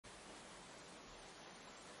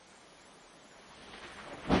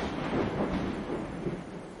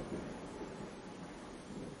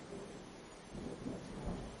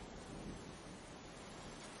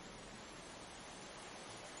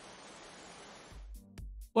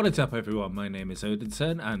What is up, everyone? My name is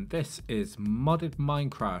Odinson, and this is Modded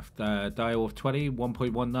Minecraft DW20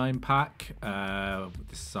 1.19 pack.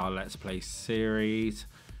 This is our Let's Play series.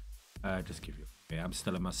 Just give you, yeah, I'm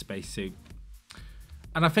still in my spacesuit,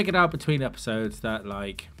 and I figured out between episodes that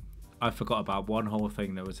I forgot about one whole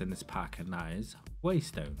thing that was in this pack, and that is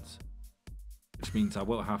waystones, which means I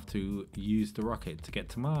won't have to use the rocket to get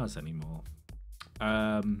to Mars anymore.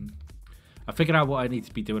 I figured out what I need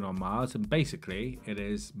to be doing on Mars, and basically it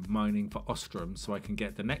is mining for Ostrum so I can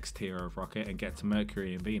get the next tier of rocket and get to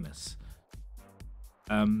Mercury and Venus.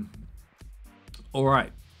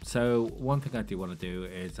 Alright, so one thing I do want to do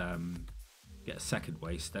is get a second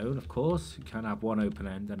waystone, of course. You can't have one open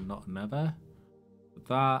end and not another. With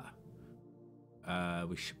that,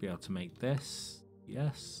 we should be able to make this.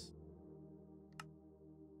 Yes.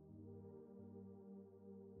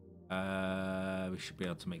 We should be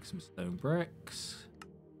able to make some stone bricks.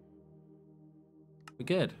 We're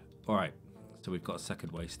good. All right. So we've got a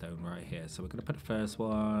second waystone right here. So we're going to put the first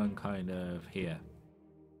one kind of here.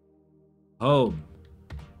 Home.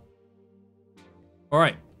 All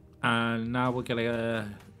right. And now we're going to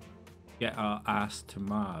get our ass to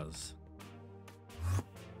Mars.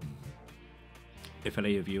 If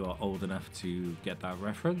any of you are old enough to get that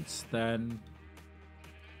reference, then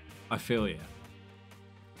I feel you.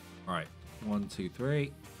 All right. 1, 2,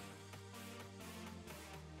 3.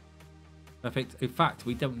 Perfect. In fact,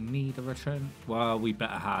 we don't need a return. Well, we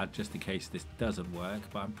better had just in case this doesn't work,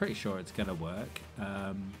 but I'm pretty sure it's gonna work.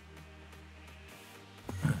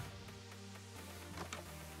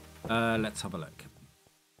 Let's have a look.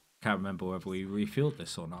 Can't remember whether we refueled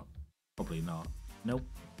this or not. Probably not. Nope.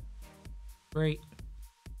 Great.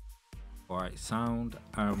 All right, sound,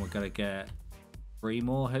 and we're gonna get 3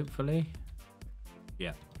 more hopefully.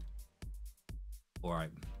 Yeah.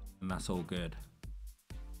 Alright, and that's all good.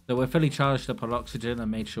 So we're fully charged up on oxygen. I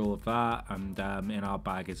made sure of that, and in our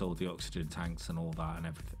bag is all the oxygen tanks and all that and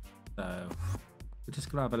everything. So we're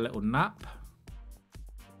just gonna have a little nap.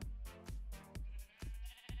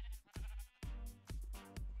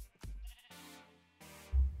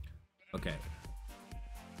 Okay.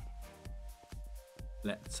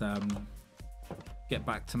 Let's get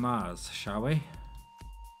back to Mars, shall we?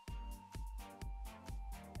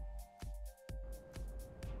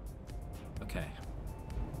 Okay.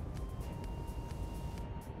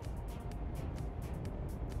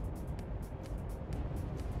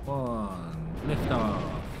 One, lift off.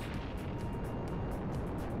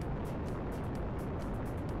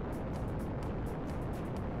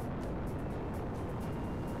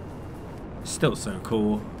 Still so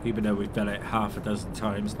cool, even though we've done it half a dozen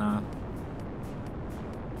times now.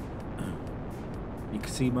 You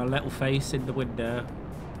can see my little face in the window.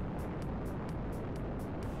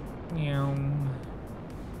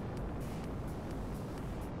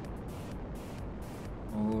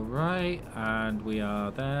 Alright, and we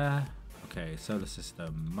are there. Okay, solar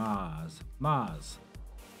system, Mars.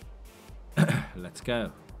 Let's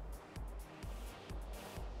go.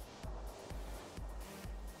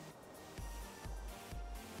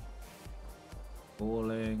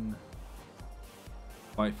 Falling.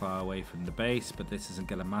 Quite far away from the base, but this isn't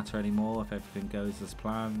going to matter anymore if everything goes as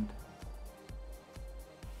planned.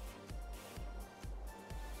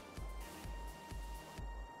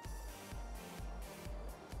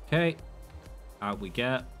 Okay, out we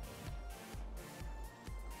get.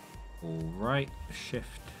 Alright,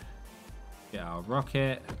 shift. Get our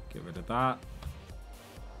rocket. Get rid of that.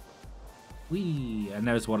 Whee! And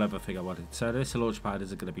there's one other thing I wanted. So this launch pad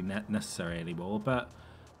isn't going to be necessary anymore, but...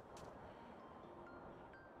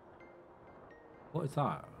 What is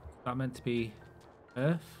that? Is that meant to be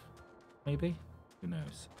Earth? Maybe? Who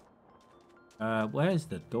knows? Where's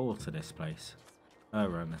the door to this place? Oh,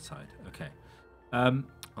 we're on this side. Okay.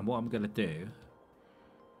 And what I'm going to do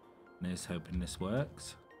is hoping this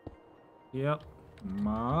works. Yep.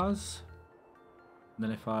 Mars. And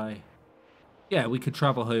then if I... Yeah, we could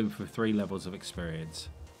travel home for 3 levels of experience.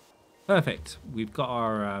 Perfect. We've got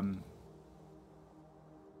our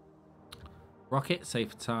rocket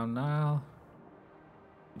safe for town now.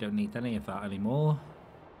 We don't need any of that anymore.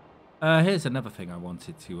 Here's another thing I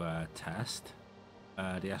wanted to test.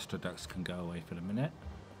 The astroducts can go away for a minute.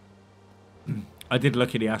 I did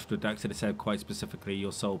look at the astroducts and it said quite specifically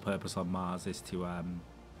your sole purpose on Mars is to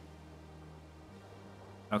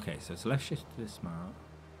Okay, so let's shift this mount.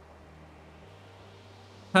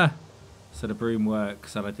 Huh. So the broom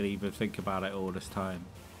works and I didn't even think about it all this time.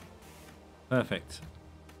 Perfect.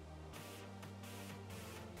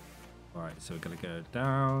 Alright, so we're gonna go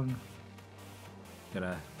down.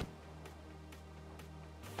 Gonna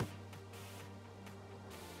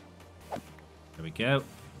There we go.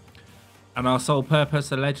 And our sole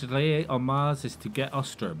purpose, allegedly, on Mars is to get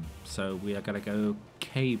Ostrum. So we are going to go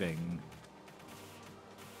caving.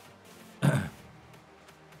 And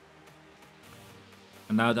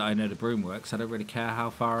now that I know the broom works, I don't really care how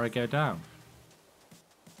far I go down.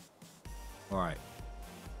 Alright.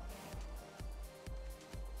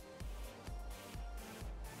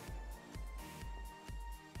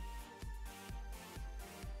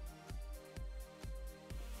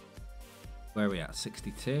 Where are we at?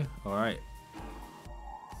 62? Alright.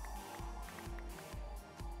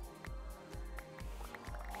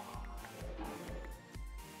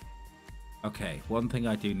 Okay, one thing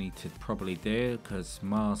I do need to probably do, because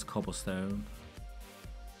Mars cobblestone,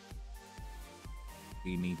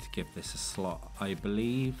 we need to give this a slot, I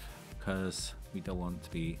believe, because we don't want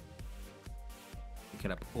to be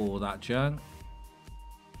picking up all that junk.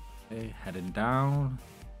 Okay, heading down.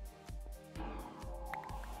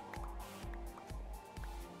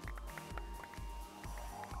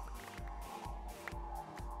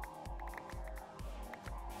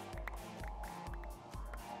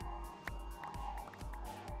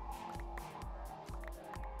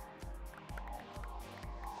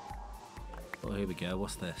 Oh, here we go.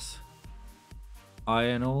 What's this?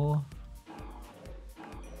 Iron ore.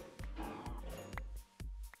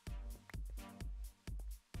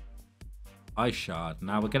 Ice shard.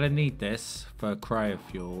 Now we're going to need this for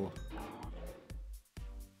cryofuel.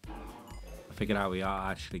 I figured out we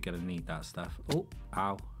are actually going to need that stuff. Oh,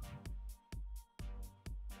 ow.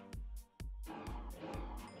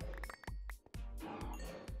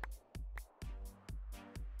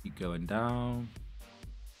 Keep going down.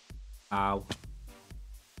 Ow.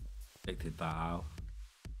 Predicted that, ow.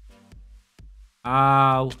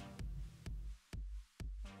 Ow.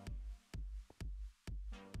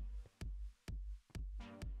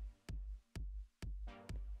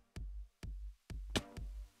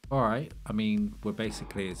 Alright, I mean, we're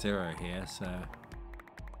basically at 0 here, so...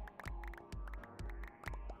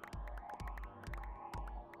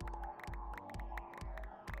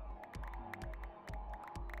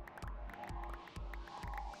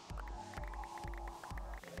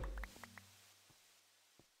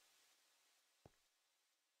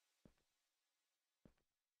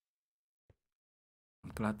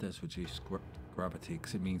 I'm glad there's reduced gravity,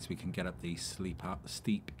 because it means we can get up these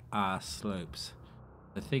steep ass slopes.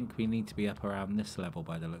 I think we need to be up around this level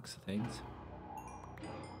by the looks of things.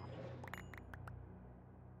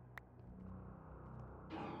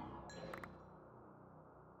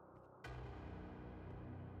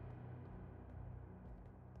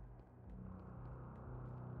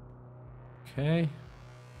 Okay.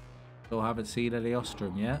 Still haven't seen any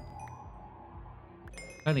Ostrum yet.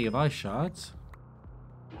 Plenty of ice shards.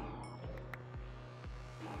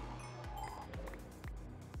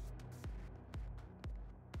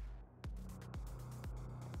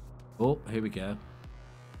 Oh, here we go.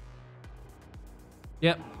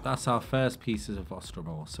 Yep, that's our first pieces of Ostrum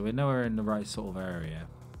ore. So we know we're in the right sort of area.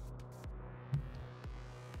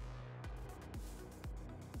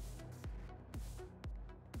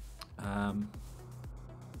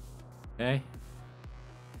 Okay.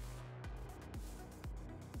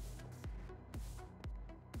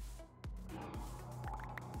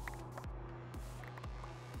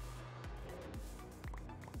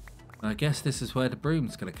 I guess this is where the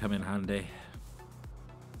broom's going to come in handy.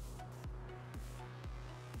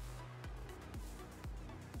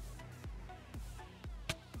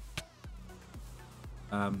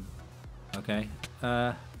 Okay.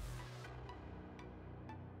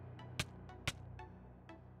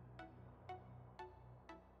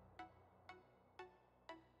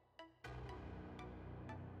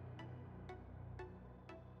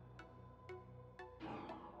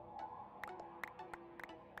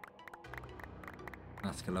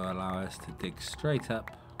 That's going to allow us to dig straight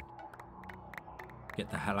up.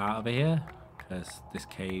 Get the hell out of here, because this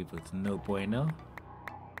cave was no bueno.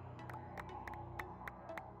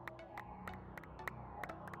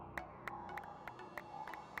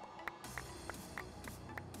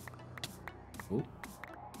 Ooh.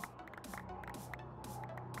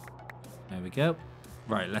 There we go.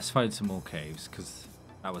 Right, let's find some more caves, because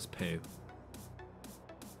that was poo.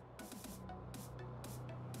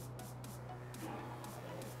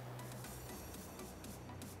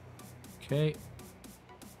 Okay.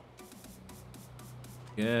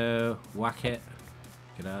 Go. Whack it.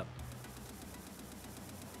 Get up.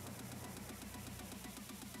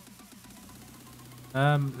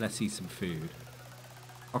 Let's eat some food.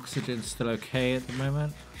 Oxygen's still okay at the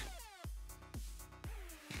moment.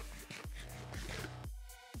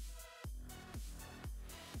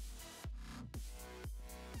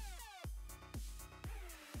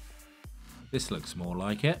 This looks more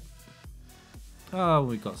like it. Oh,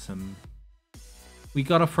 we got some... We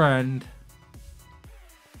got a friend.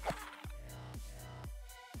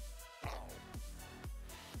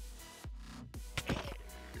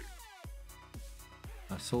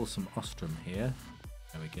 I saw some Ostrum here.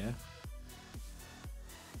 There we go.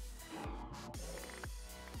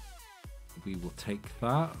 We will take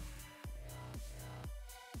that.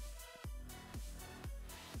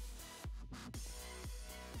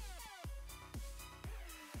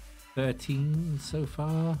 $13 so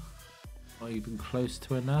far. Not even close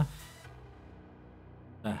to enough.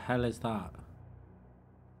 The hell is that?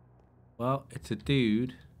 Well, it's a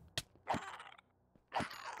dude.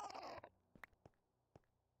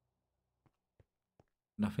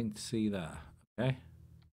 Nothing to see there. Okay.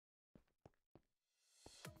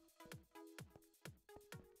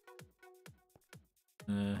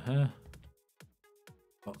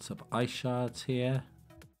 Lots of ice shards here.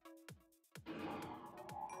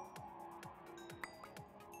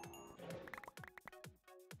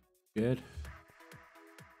 Good.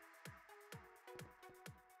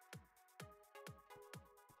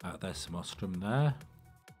 There's some Ostrum there.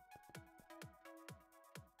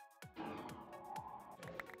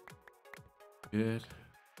 Good.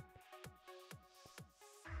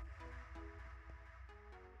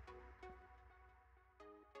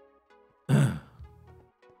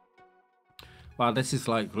 Wow, this is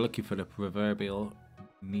like looking for the proverbial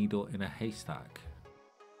needle in a haystack.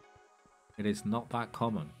 It is not that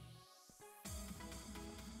common.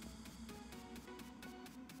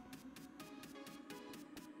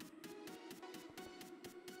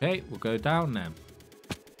 Okay, we'll go down then.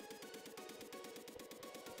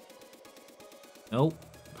 Nope.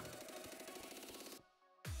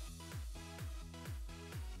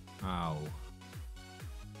 Ow.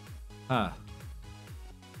 Huh.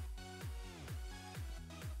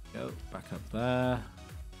 Go back up there.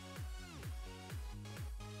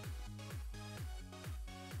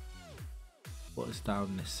 What is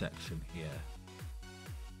down this section here?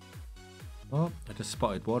 Oh, I just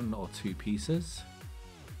spotted one or two pieces.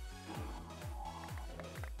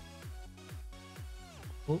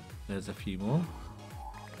 Oh, there's a few more.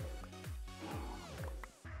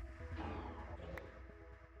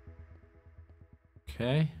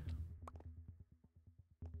 Okay.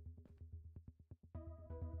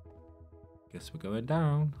 Guess we're going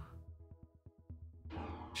down.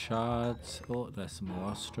 Shards. Oh, there's some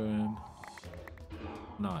more Ostrum.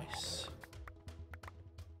 Nice.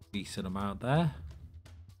 Decent amount there.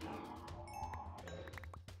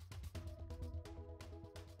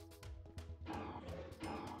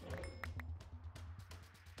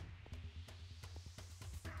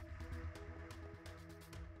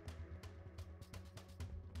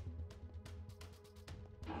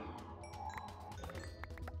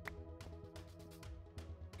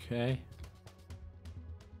 Okay.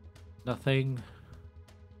 Nothing.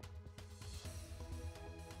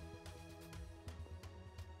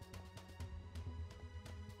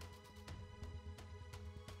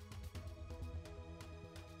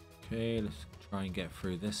 Okay, let's try and get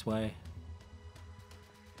through this way.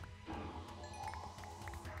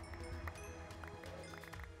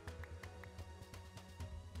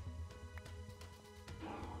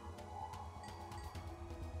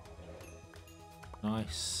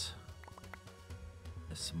 Nice.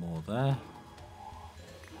 There's some more there.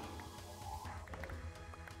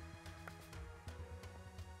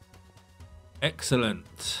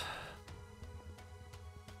 Excellent.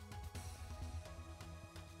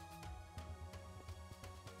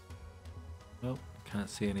 Nope, can't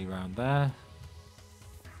see any around there.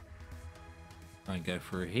 Try and go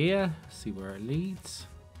through here, see where it leads.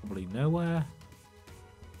 Probably nowhere.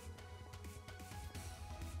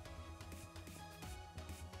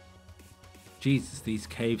 Jesus, these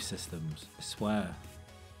cave systems, I swear.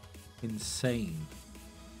 Insane.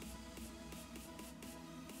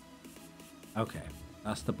 Okay,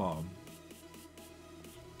 that's the bottom.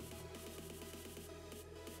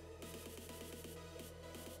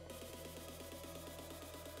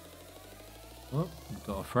 Oh, we've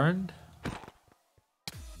got a friend.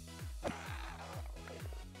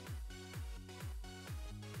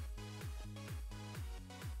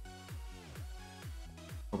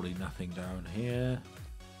 Probably nothing down here.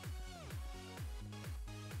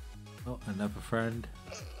 Oh, another friend.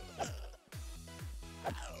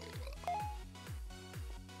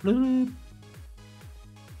 Bloop.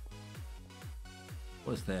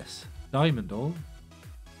 What's this? Diamond ore?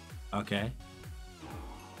 Okay.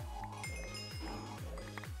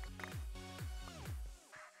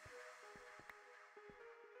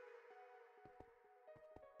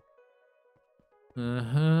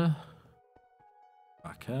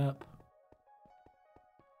 back up.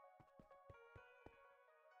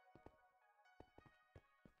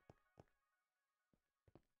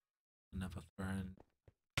 Another friend.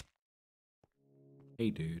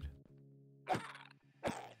 Hey, dude.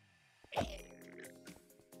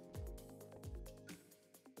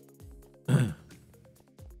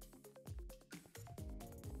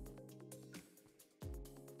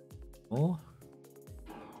 More?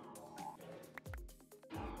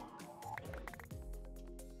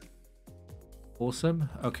 Awesome.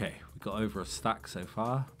 Okay, we got over a stack so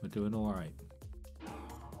far. We're doing all right.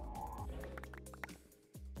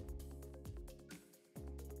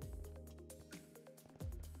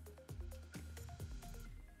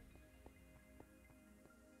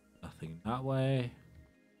 Nothing that way.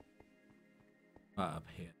 Right up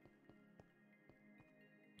here.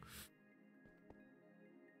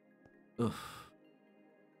 Ugh.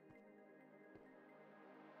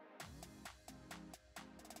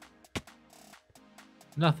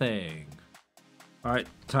 Nothing. All right,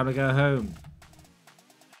 time to go home.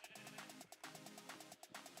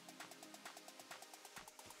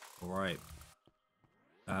 All right.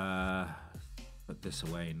 Put this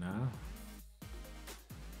away now.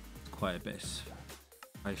 Quite a bit of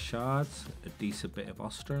ice shards, a decent bit of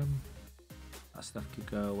Ostrum. That stuff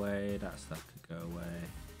could go away. That stuff could go away.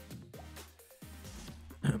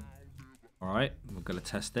 All right, we're gonna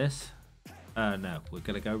test this. No, we're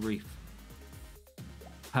gonna go reef.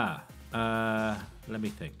 Let me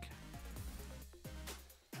think.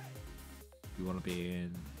 We want to be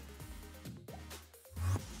in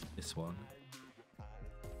this one.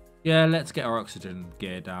 Yeah, let's get our oxygen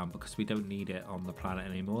gear down because we don't need it on the planet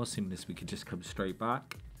anymore. Seeing as we can just come straight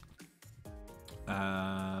back.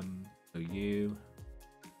 So you,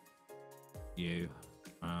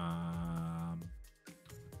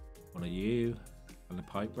 one of you, and the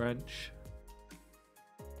pipe wrench.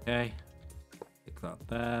 Okay. That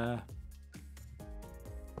there,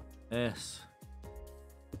 this,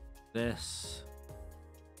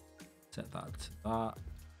 set that to that.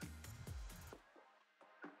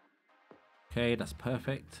 Okay, that's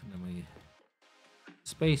perfect. And then we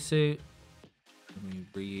spacesuit, and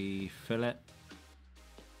we refill it.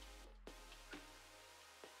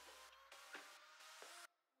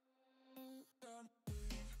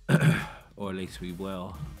 Or at least we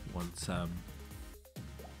will once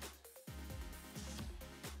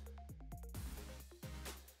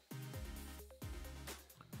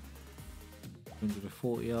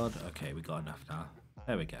 140 odd. Okay, we got enough now.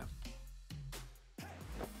 There we go.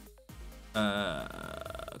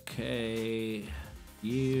 Okay,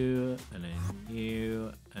 you, and then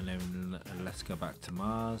you, and then let's go back to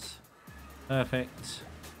Mars. Perfect.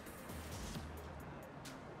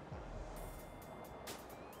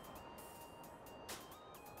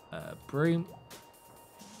 Broom.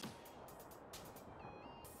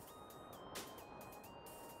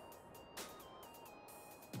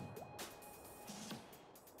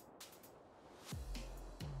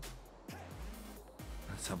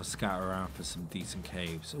 Let's have a scout around for some decent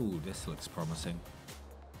caves. Ooh, this looks promising.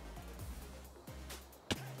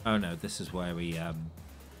 Oh no, this is where we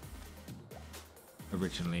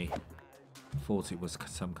originally thought it was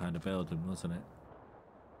some kind of building, wasn't it?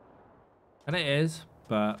 And it is,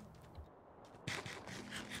 but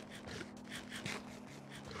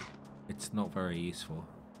it's not very useful.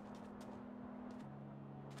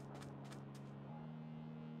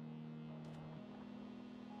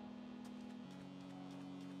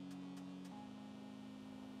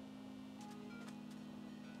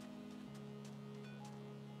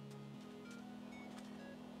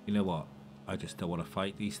 You know what? I just don't want to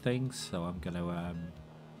fight these things, so I'm gonna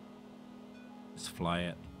just fly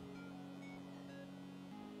it.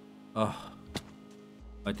 Oh,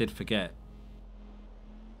 I did forget.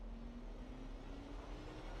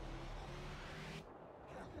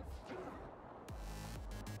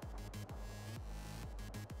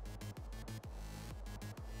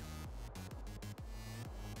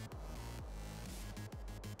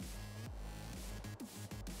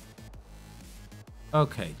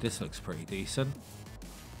 Okay, this looks pretty decent.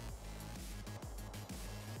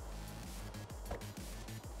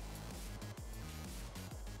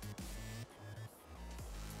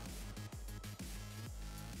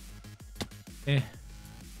 Eh.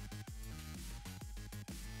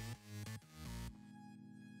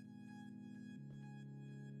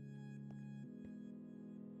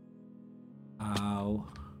 Ow.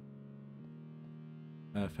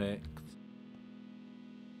 Perfect.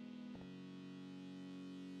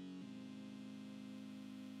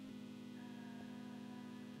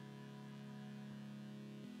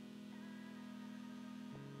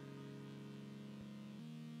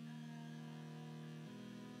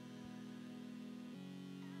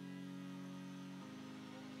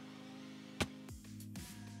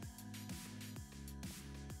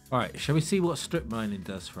 Alright, shall we see what strip mining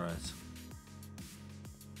does for us?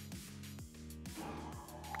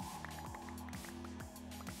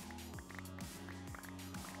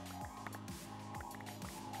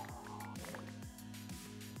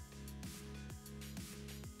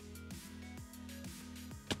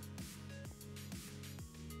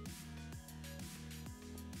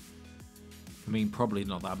 I mean, probably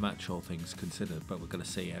not that much, all things considered, but we're going to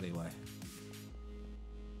see anyway.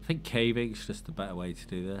 I think caving's just a better way to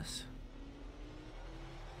do this.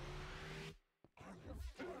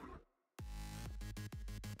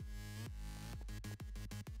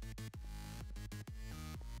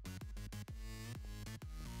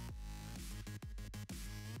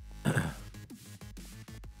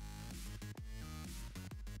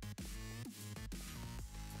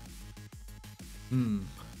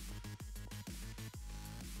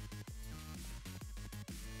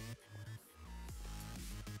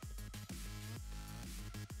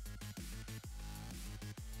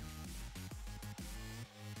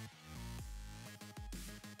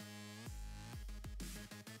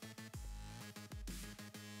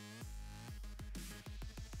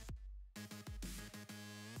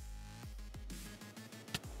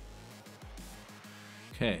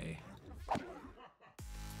 Okay.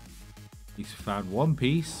 He's found one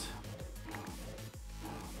piece.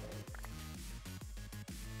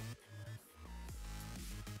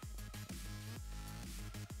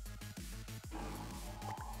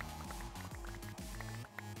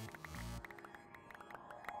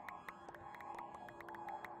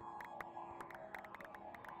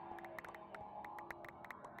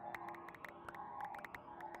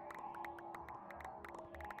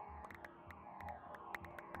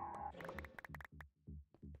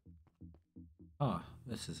 Ah,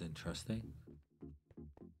 this is interesting.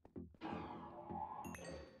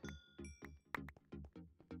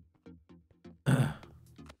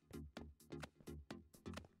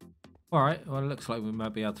 Alright, well it looks like we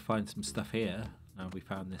might be able to find some stuff here. Now we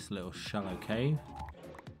found this little shallow cave.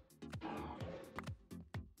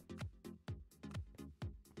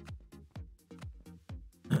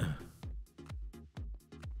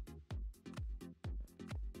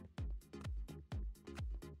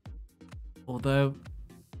 Although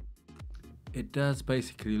it does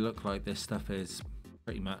basically look like this stuff is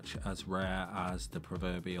pretty much as rare as the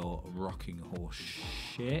proverbial rocking horse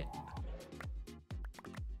shit.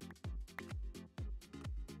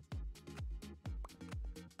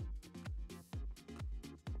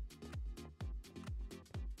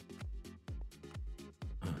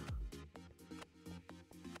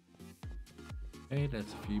 Okay,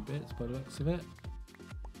 there's a few bits by the looks of it.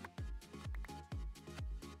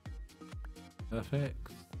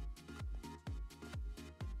 Perfect.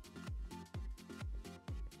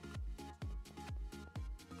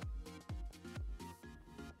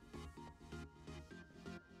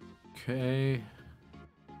 Okay.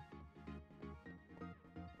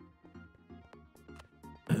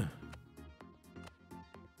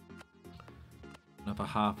 Another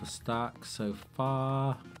half a stack so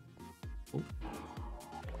far. Oh.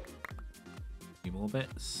 A few more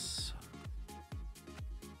bits.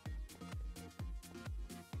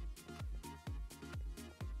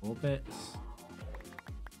 More bits.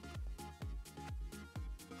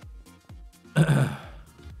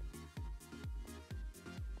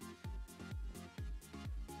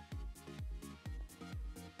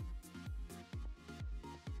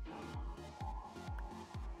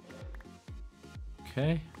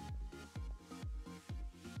 Okay.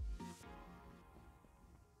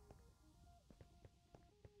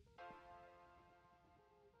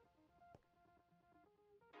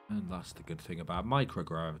 And that's the good thing about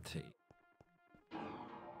microgravity.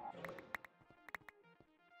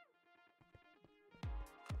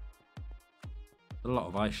 A lot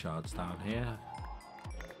of ice shards down here.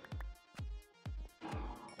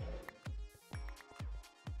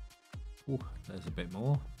 Ooh, there's a bit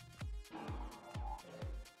more.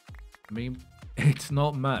 I mean, it's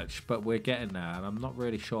not much, but we're getting there, and I'm not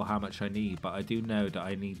really sure how much I need, but I do know that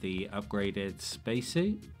I need the upgraded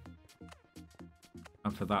spacesuit.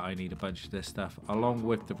 And for that, I need a bunch of this stuff, along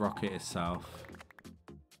with the rocket itself.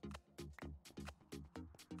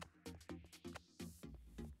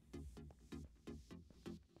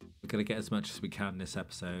 We're going to get as much as we can this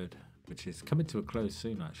episode, which is coming to a close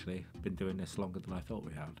soon, actually. Been doing this longer than I thought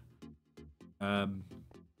we had.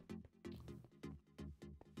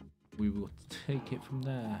 We will take it from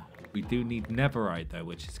there. We do need netherite, though,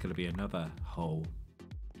 which is going to be another whole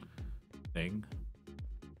thing.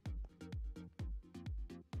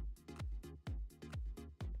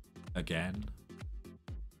 Again.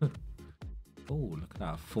 Oh, look at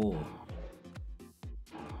that. 4.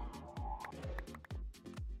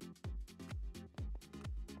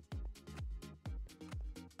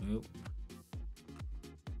 Nope.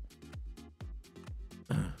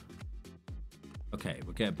 Okay,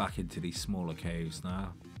 we're getting back into these smaller caves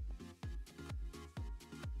now.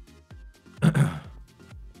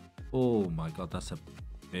 Oh my god, that's a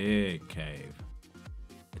big cave.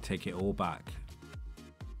 I take it all back.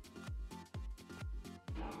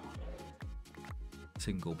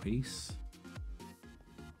 Single piece.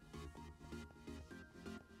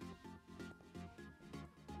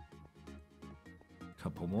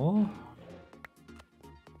 Couple more.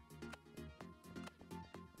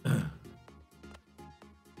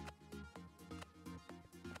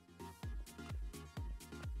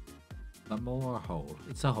 One more hole.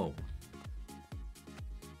 It's a hole.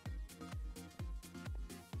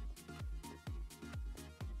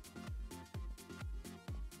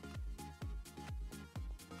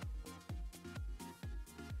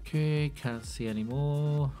 Okay, can't see any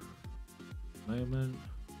more. Moment.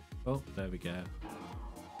 Oh, there we go.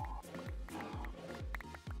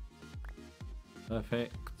 Perfect.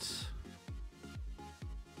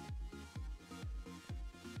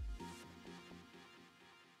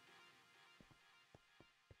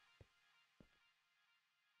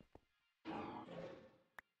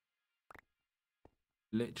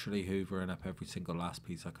 Literally hoovering up every single last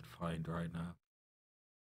piece I could find right now.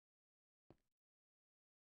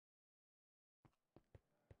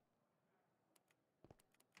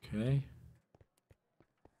 Okay.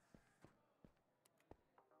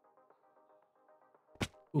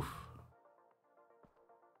 Oof.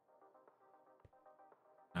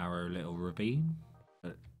 Narrow little ravine.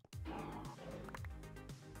 But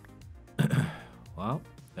well,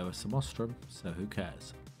 there was some Ostrum, so who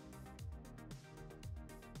cares?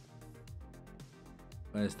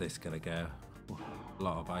 Where's this gonna go? Ooh, a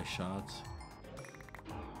lot of ice shards.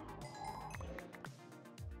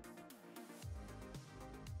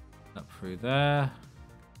 Up through there.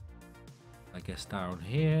 I guess down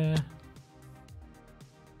here.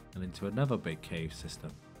 And into another big cave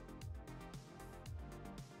system.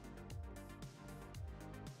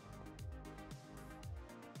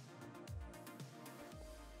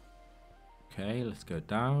 Okay, let's go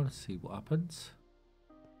down, see what happens.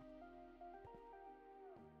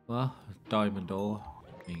 Well, diamond ore.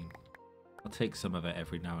 I mean, I'll take some of it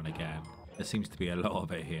every now and again. There seems to be a lot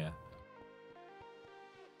of it here.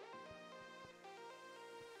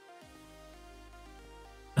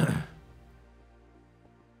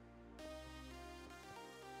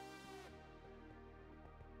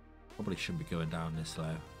 Probably shouldn't be going down this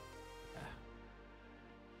low.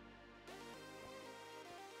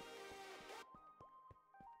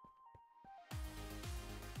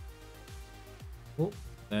 Oh,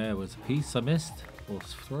 there was a piece I missed. Or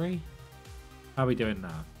 3. How are we doing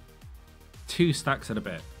now? 2 stacks and a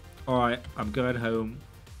bit. Alright, I'm going home.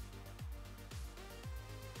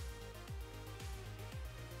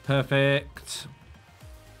 Perfect.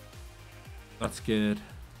 That's good.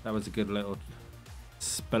 That was a good little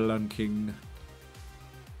spelunking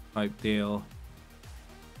type deal.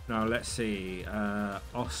 Now let's see.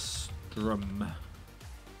 Ostrum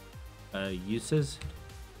uses.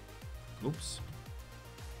 Oops.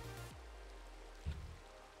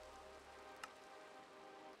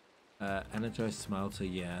 Energized smelter,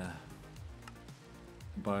 yeah.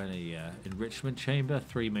 Combine a, yeah. Enrichment chamber,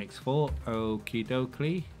 3 makes 4. Okie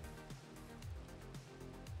dokie.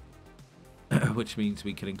 Which means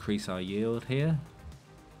we can increase our yield here.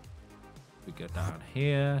 We go down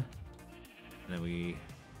here. And then we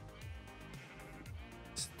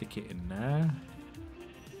stick it in there.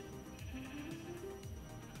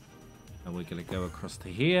 And we're going to go across to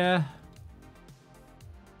here.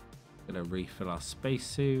 Going to refill our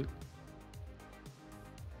spacesuit.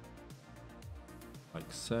 Like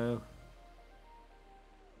so.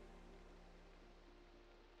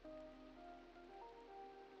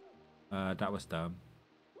 That was dumb.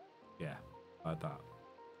 Yeah, like that.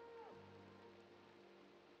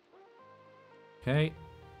 Okay.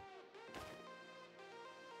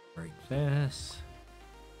 Break this.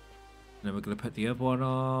 And then we're going to put the other one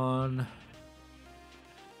on.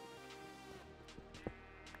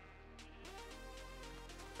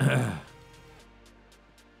 Put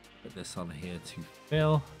this on here to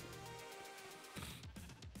fill.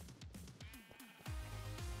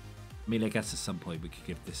 I mean, I guess at some point we could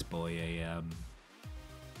give this boy a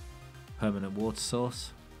permanent water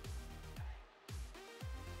source.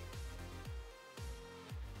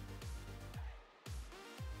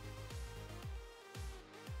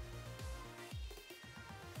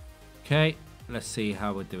 Okay, let's see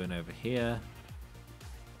how we're doing over here.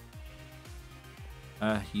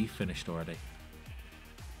 You finished already.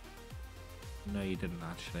 No, you didn't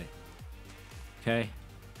actually. Okay,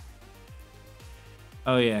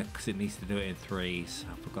 Oh yeah, because it needs to do it in threes.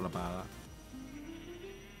 I forgot about that.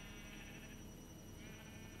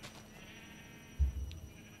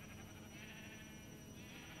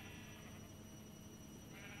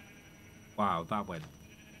 Wow, that went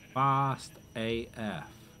fast AF.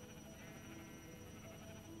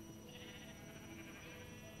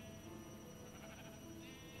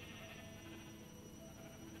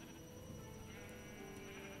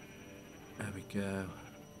 There we go.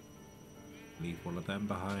 Leave one of them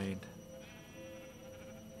behind.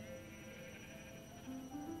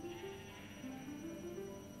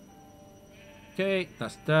 Okay,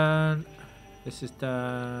 that's done. This is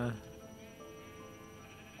done.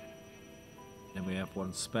 And we have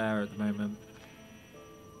one spare at the moment.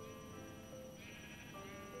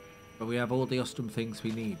 But we have all the Ostrum things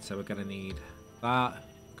we need. So we're going to need that.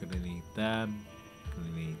 We're going to need them. We're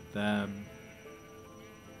going to need them.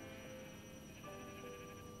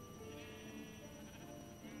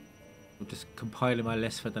 I'm just compiling my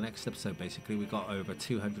list for the next episode. Basically, we got over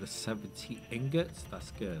 270 ingots.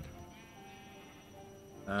 That's good.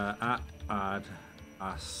 Add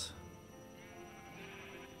as.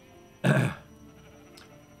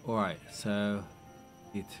 Alright, so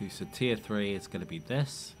tier 2. So tier 3 is going to be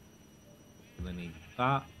this. I'm going to need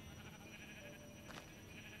that.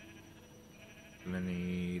 I'm going to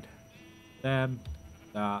need them.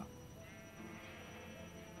 That.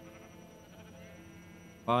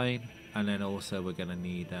 Fine. And then also we're going to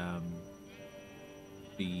need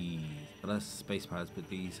these. Well, that's space pads, but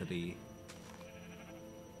these are the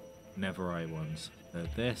Neverite ones. So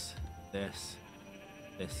this, this,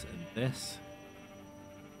 this, and this.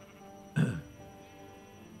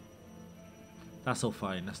 That's all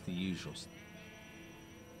fine. That's the usual stuff.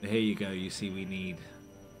 Here you go. You see we need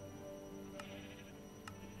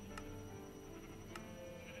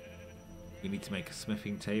to make a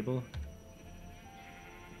smithing table.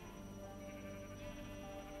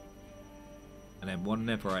 And then one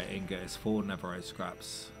Neverite ingot is 4 Neverite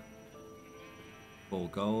scraps. 4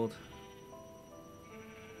 gold.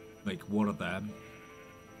 Make one of them.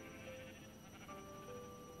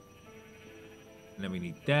 And then we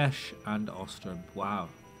need Dash and Ostrum. Wow.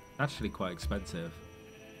 Actually quite expensive.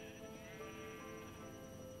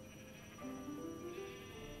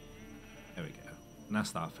 There we go. And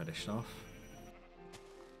that's that finished off.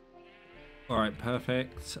 Alright,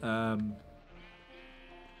 perfect. And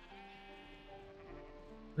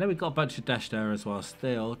then we've got a bunch of dash there as well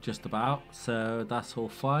still, just about. So that's all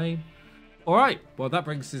fine. Alright, well that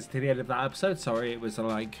brings us to the end of that episode. Sorry, it was a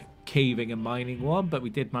like caving and mining one, but we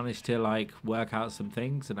did manage to like work out some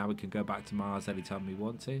things, and now we can go back to Mars anytime we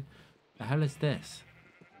want to. The hell is this?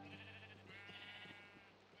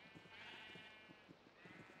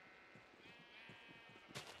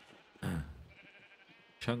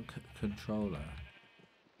 Chunk controller.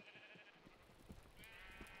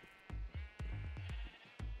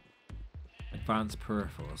 Advanced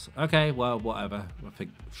peripherals. Okay, well, whatever.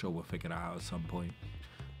 Sure we'll figure it out at some point.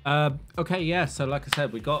 Okay, yeah, so like I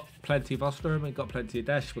said, we got plenty of Ostrum, we got plenty of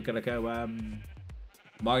Dash. We're going to go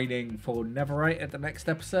mining for Neverite at the next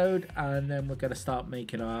episode, and then we're going to start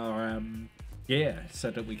making our gear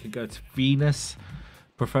so that we can go to Venus.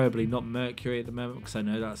 Preferably not Mercury at the moment, because I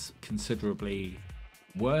know that's considerably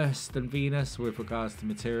worse than Venus with regards to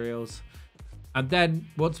materials. And then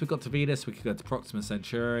once we got to Venus, we could go to Proxima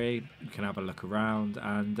Centauri. We can have a look around,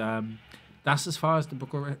 and that's as far as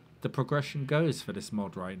the progression goes for this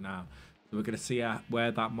mod right now. So we're going to see where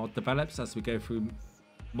that mod develops as we go through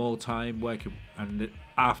more time working, and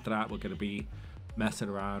after that we're going to be messing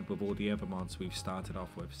around with all the other mods we've started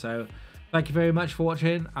off with. So thank you very much for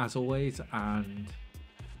watching as always, and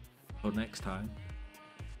until next time,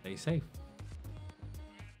 stay safe.